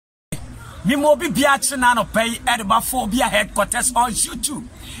Mimo bi biachi na no pay Edibaphobia headquarters on YouTube.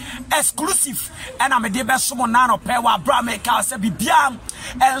 Exclusive and I'm a debe sumo na no pay wa bra make out say bibia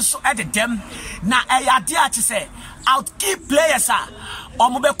and so at them na dia say out key players are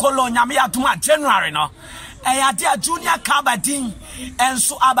omobe kolo nyame aduma January no dia junior Kaaba din and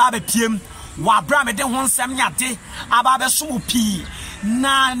so ababe piem wa bra me de ho nsem nyade ababe sumo pi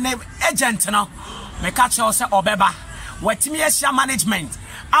na ne agent no me catch you say obeba watimi asia management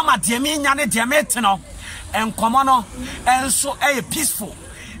ama de me nyane de me teno enkomo no enso peaceful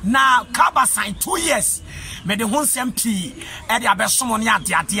na Kaaba sign 2 years me de ho nsem pi e de abesomo ne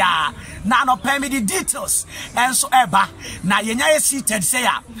ade na no pay me the details enso eba na yenya ye seated say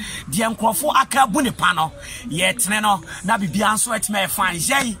ya de enkrofo aka bu ne pa no ye tene no na bibia nso etime fine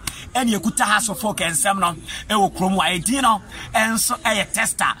jey ene ekuta house of folk ensem no e wo krom wa edin no enso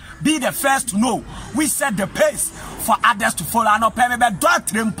tester be the first to know we set the pace for others to follow no pay me be do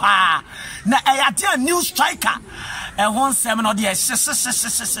trempa na a new striker e ho nsem no de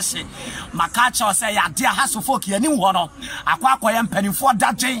makacha say ya de house of folk ye ni wo no akwa ye mpanimfo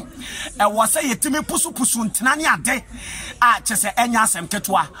dadwen e wo say yetimi pusu ntena ne ade a chese enya asem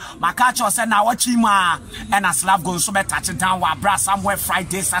ketua makacha say na wachi mu a e na slave go so be touch down wa bra somewhere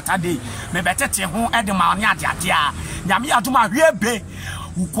Friday Saturday me betete ho e de ma ne ade a nyame aduma hwebe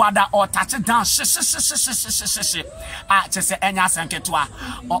ukwada or touch down a chese enya asem ketua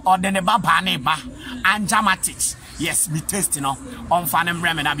o de ne baba ne ba anjamatics. Yes, me taste no on fanem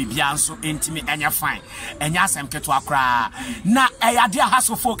remena bibia nso entimi enya fine enya asem keto akra na eyade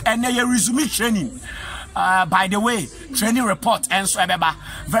haso folk ene ye resume training. By the way, training report and so ebeba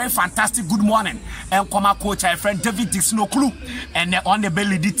very fantastic. Good morning and come coach our friend David Dixon Okulu and on the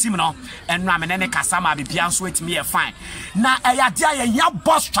belly team no and ramene kasama bibia nso etimi e fine na eyade ya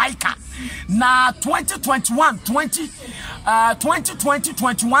boss striker na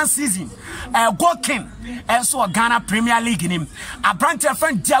 2020-21 season go king and so Ghana Premier League in him a brand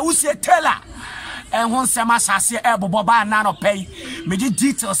friend Jausie Taylor and one sema sase ebobo ba na no pay me di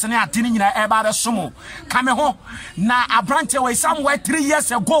details na atini nyina eba be somo kame ho na abrante we somewhere 3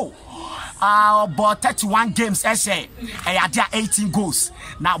 years ago about 31 games essay had 18 goals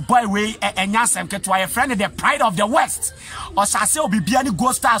now boy we enya sem keto your friend the pride of the West or sase obibia ni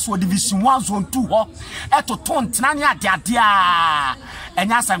goal stars for division 1 zone 2 ho eto ton tenane ade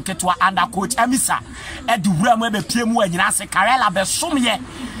enya sem keto under coach Emisa edwura mu be pie mu anyina se Karela be somye.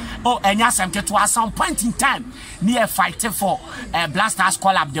 Oh, and yes, I'm get to at some point in time near fighting for Blasters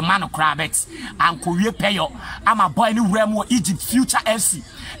call up the man of Crabbets and Korea Payo. I'm a boy in Remo Egypt Future FC.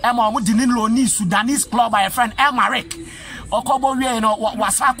 I'm a Mudinilo Sudanese club by a friend Elmaric. Okobo, you know,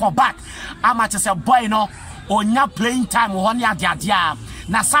 was back. I'm at a boy, no, on your playing time, 1 year, dia.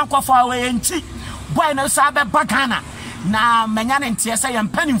 Na Sanko for away and cheap. Boy, no, Sabe Bagana. Na menyan entiese ye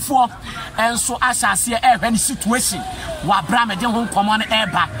mpanim fo enso asase any situation wa bra me de ho common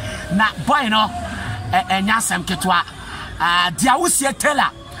eba na boy no enya sem ketwa dia wosie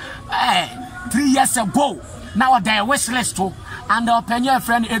Taylor 3 years ago now the wish list to and opinion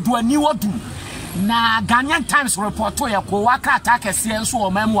friend Eduani Wodu na Ghanaian Times report to ye ko waka attack ese enso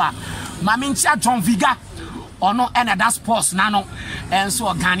o memwa mamincha John Viga ono another sports nano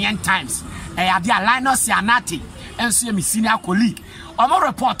enso Ghanaian Times ade Linus Yanati and see me senior colleague. Omo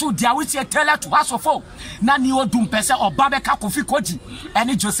report to dia which Taylor to Hasofo. Na ni odum pese or Babeka Kofi Koji.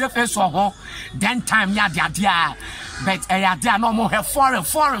 Any Joseph Eso ho. Then time ya dia. But dia no more have foreign.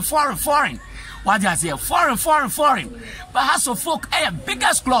 What does here? Foreign. But Hasofo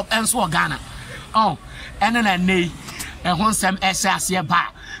biggest club and so Ghana. Oh, and then nay. And one some SS here ba.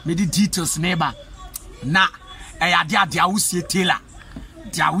 Me the details neighbor. Na dia usie Taylor.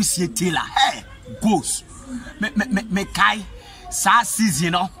 Hey, goes. Me kai sa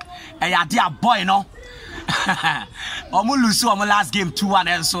season no dia boy no omo lose omo last game 2-1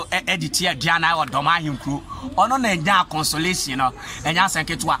 and so edit here Diana or Doma Himkru ono na nya consolation no enya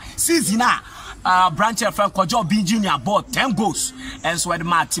senketwa season branch friend Kojo B Junior bought 10 goals and so the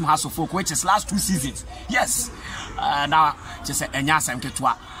my team has of folk which is last 2 seasons yes now just enya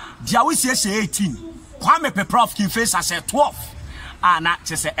senketwa dia we say 18 Kwame Peprof kin face as 12 na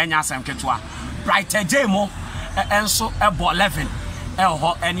just enya senketwa Brighter Jamo and so about 11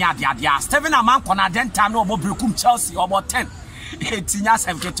 any adia Steven Aman kona den time no brekum Chelsea about 10 etinya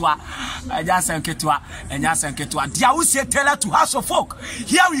semketwa aja semketwa enya semketwa dia we say Taylor to House of Folk.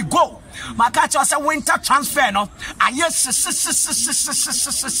 Here we go makacha say winter transfer no aye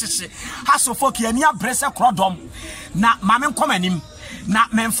House of Folk ye nia brese krodom na mamen komanim na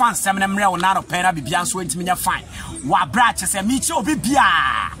men fan seminary on not pena bibia so ntimi fine wa bra che se mi che obi bia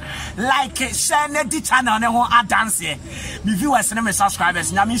like share na di channel ne ho adance me viewers ne me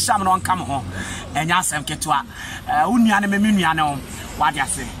subscribers nya me sham no nkam ho enya asem ketua unuane me nuane ho wa dia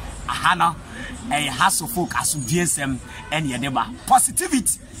se aha no has folk as DSM and yedeba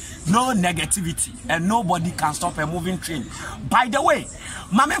positivity, no negativity, and nobody can stop a moving train. By the way,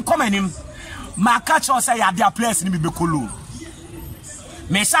 Mamen comment him, my catch or say ya their place in Bibekulu.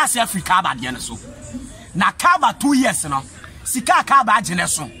 Me sa se free Kaaba dienso. Na Kaaba 2 years no. Sika Kaaba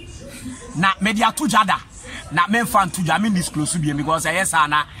geneso. Na media to jada. Na men fan to jamin disclose bi because yes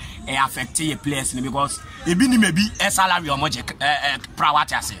ana affect your place because e bi ni maybe salary or moje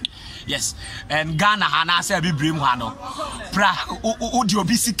private ase. Yes, and Ghana hana say be brim hano. Pra odi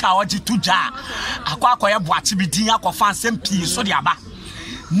obi sika oji tuja. Akwa ye boachi bi din akofan sempi so de aba.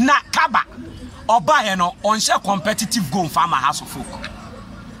 Na Kaaba oba he no onse competitive goal farmer house of folk.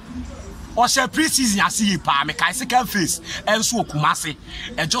 O se pre-season asi pa me kai second phase enso okumase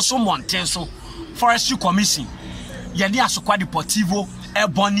ejo so mountain so forestry commission ye ni asokwa deportivo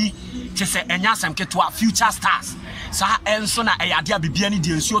ebony che se enya asem keto future stars sa enso na eyade abibia ni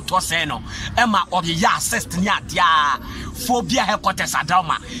de ensuo to se no ema obi ya assist ni adia phobia headquarters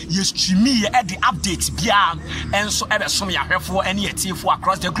adalma ye stream ye e the update bia enso ebe som ya hwefo ene yetifo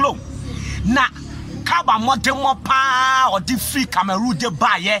across the globe na Kaaba modemo pa or the free Cameroon de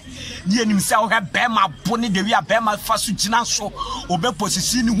baye ni enim se o he be ma boni de wi be ma fa so gina so obe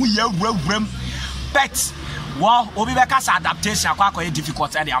position hu ye wuram bet wo obi be kasa adaptation akwa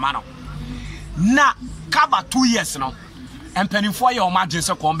difficult e de amano na Kaaba 2 years no empany for your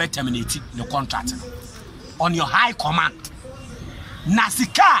emergency come terminate the contract on your high command na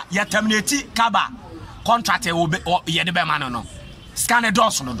sika ya terminate Kaaba contract e obe ye de be ma no scan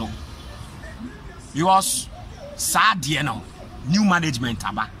doors no do because sad no new management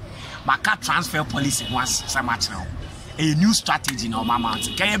aba maka transfer policy once so much now a new strategy no mama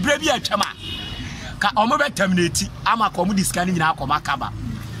can you brave you atwama ka omo be terminate ama ko mu discanning na akoma Kaaba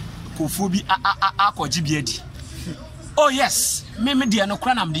ko fobi akoji biedi oh yes me de no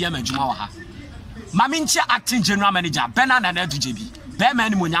kra nam de amadwuma wa ha mami nche acting general manager Bernard na edujebi be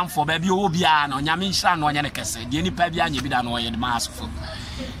man mo nyamfo ba bi owo bia na onyame nhira na onye ne kese de nipa bia nya bi da na oye de ma asofo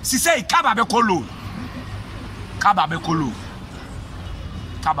si say Kaaba be kolo Kaaba be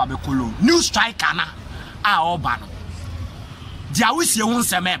kolo new striker na oba no dia wisie hu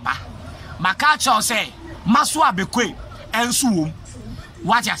nseme ba maka cho say maso abekwe enso wom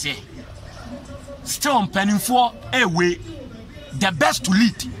what you say still penning for away the best to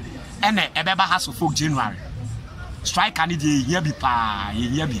lead and ebeba has of folk January striker ni dey here bi pa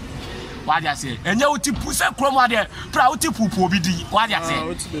here bi what you say enye otipu se kromo de pra otipu pu obi di what you say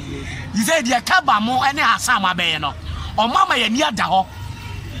you say the Kaaba mo ene asam abe no o mama ye ni ada ho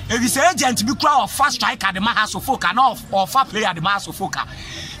if you say agent bi kra of fast striker the man has of folk na of fast player the man has of folk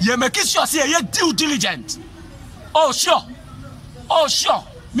you make sure say you due diligent oh sure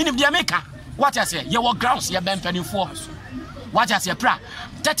minim de maker what you say you grounds you ben penny for what you say pra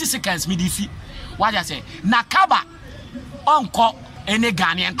 30 seconds me difi what you say na Kaaba onko any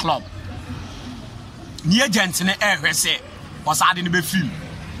Ghanaian club ni agent ne ehwese osade ne be film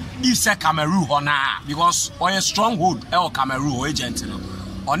if say Cameroon ho na because or a stronghold e Cameroon or agent no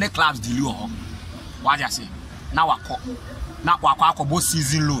on the clubs deal ho what you say na wakọ akọbo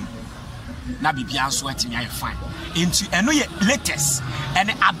season loan na bibia so atimi ay fine into eno ye latest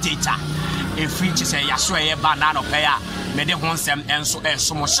any updater e free to say yaso e banana pay a me de honsem enso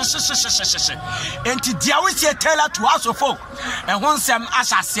esomo enti dia we see tailor to us of folk e honsem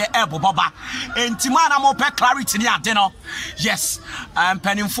asase e boboba enti mana mo pe clarity ni ade no yes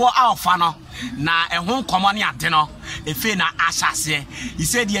penning4 alpha no na e ho komo ni ade no e fe na asase he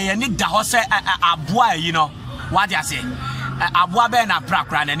said ye ni da ho se aboa yi no what you say aboa be na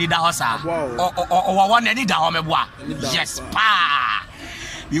prakra na ni da ho sa o wo na ni da ho meboa yes pa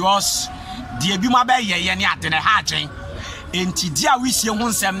because the ebima be ye ni ade na ha adwen enti dia we sie ho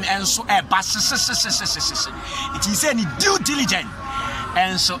nsem enso e ba it is any due diligent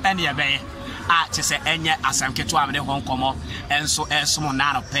enso ene ye be che se enye asam keto amene ho nkomo enso esomo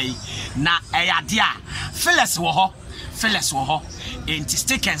na no pay na eyade a Phyllis wo ho enti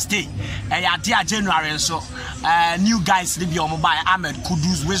stick and stay eyade a January enso new guys li bi omo buy Ahmed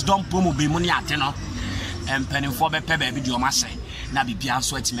Kudus wisdom promo be money ate no penning for be pe bi di omo asai na bibia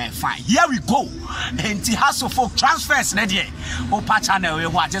so atime fine here we go enti house of folk transfers na de opa channel we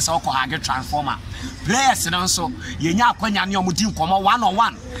ho agese okohage transformer players no so yenya akwanya ne omudi nkomo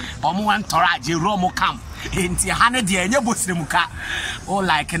 1-on-1 omo wan toraje romo camp Inti hane de enye bosremuka. O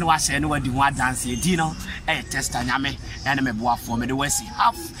like no wahye no wadi ho dance di no. Test anyame ene me boafo me de wasi.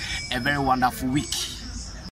 Have a very wonderful week.